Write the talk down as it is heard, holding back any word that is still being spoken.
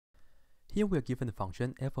Here we are given the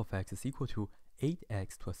function f of x is equal to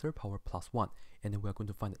 8x to a third power plus 1, and then we are going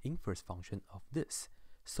to find the inverse function of this.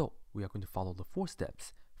 So we are going to follow the 4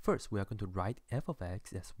 steps. First, we are going to write f of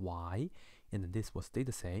x as y, and then this will stay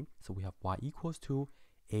the same. So we have y equals to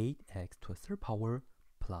 8x to a third power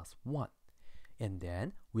plus 1. And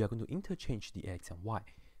then we are going to interchange the x and y.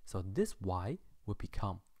 So this y will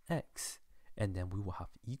become x, and then we will have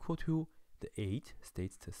equal to the 8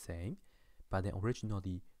 stays the same, but then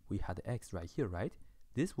originally we had the x right here, right?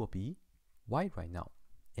 This will be y right now,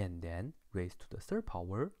 and then raised to the third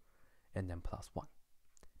power, and then plus 1.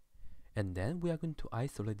 And then we are going to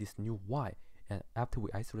isolate this new y, and after we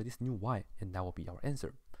isolate this new y, and that will be our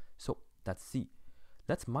answer. So let's see.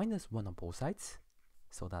 Let's minus 1 on both sides,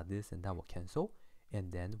 so that this and that will cancel,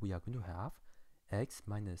 and then we are going to have x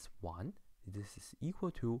minus 1. This is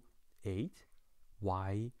equal to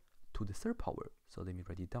 8y to the third power. So let me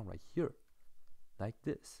write it down right here, like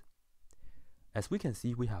this. As we can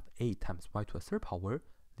see, we have 8 times y to the third power.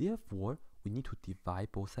 Therefore, we need to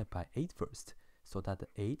divide both sides by 8 first, so that the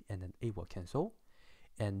 8 and then 8 will cancel.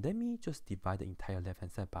 And let me just divide the entire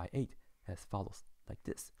left-hand side by 8 as follows, like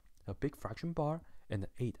this. A big fraction bar and an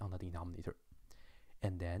 8 on the denominator.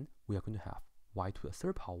 And then we are going to have y to the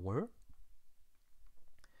third power.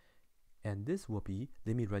 And this will be,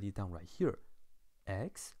 let me write it down right here,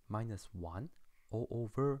 x minus 1 all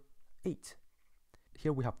over 8.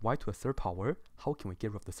 Here we have y to the third power. How can we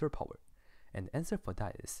get rid of the third power? And the answer for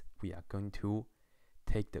that is we are going to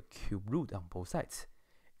take the cube root on both sides.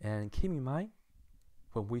 And keep in mind,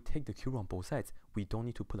 when we take the cube root on both sides, we don't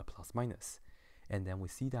need to put a plus minus. And then we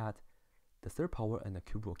see that the third power and the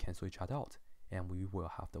cube root cancel each other out. And we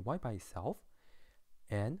will have the y by itself.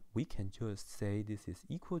 And we can just say this is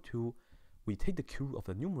equal to, we take the cube root of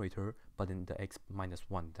the numerator, but then the x minus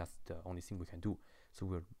 1, that's the only thing we can do. So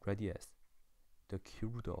we're ready as the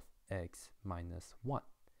cube root of x minus 1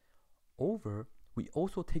 over, we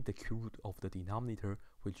also take the cube root of the denominator,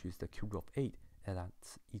 which is the cube root of 8, and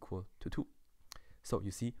that's equal to 2. So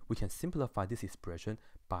you see, we can simplify this expression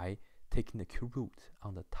by taking the cube root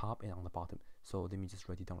on the top and on the bottom. So let me just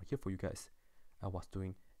write it down right here for you guys. I was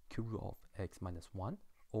doing cube root of x minus 1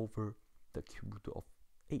 over the cube root of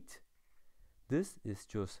 8. This is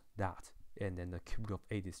just that, and then the cube root of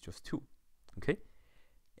 8 is just 2. Okay?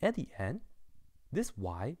 At the end, this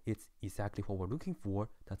y is exactly what we're looking for.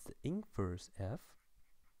 That's the inverse f,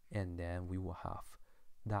 and then we will have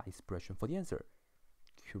that expression for the answer.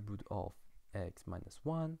 Cube root of x minus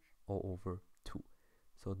 1 all over 2.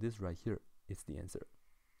 So this right here is the answer.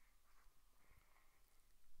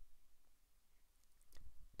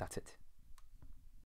 That's it.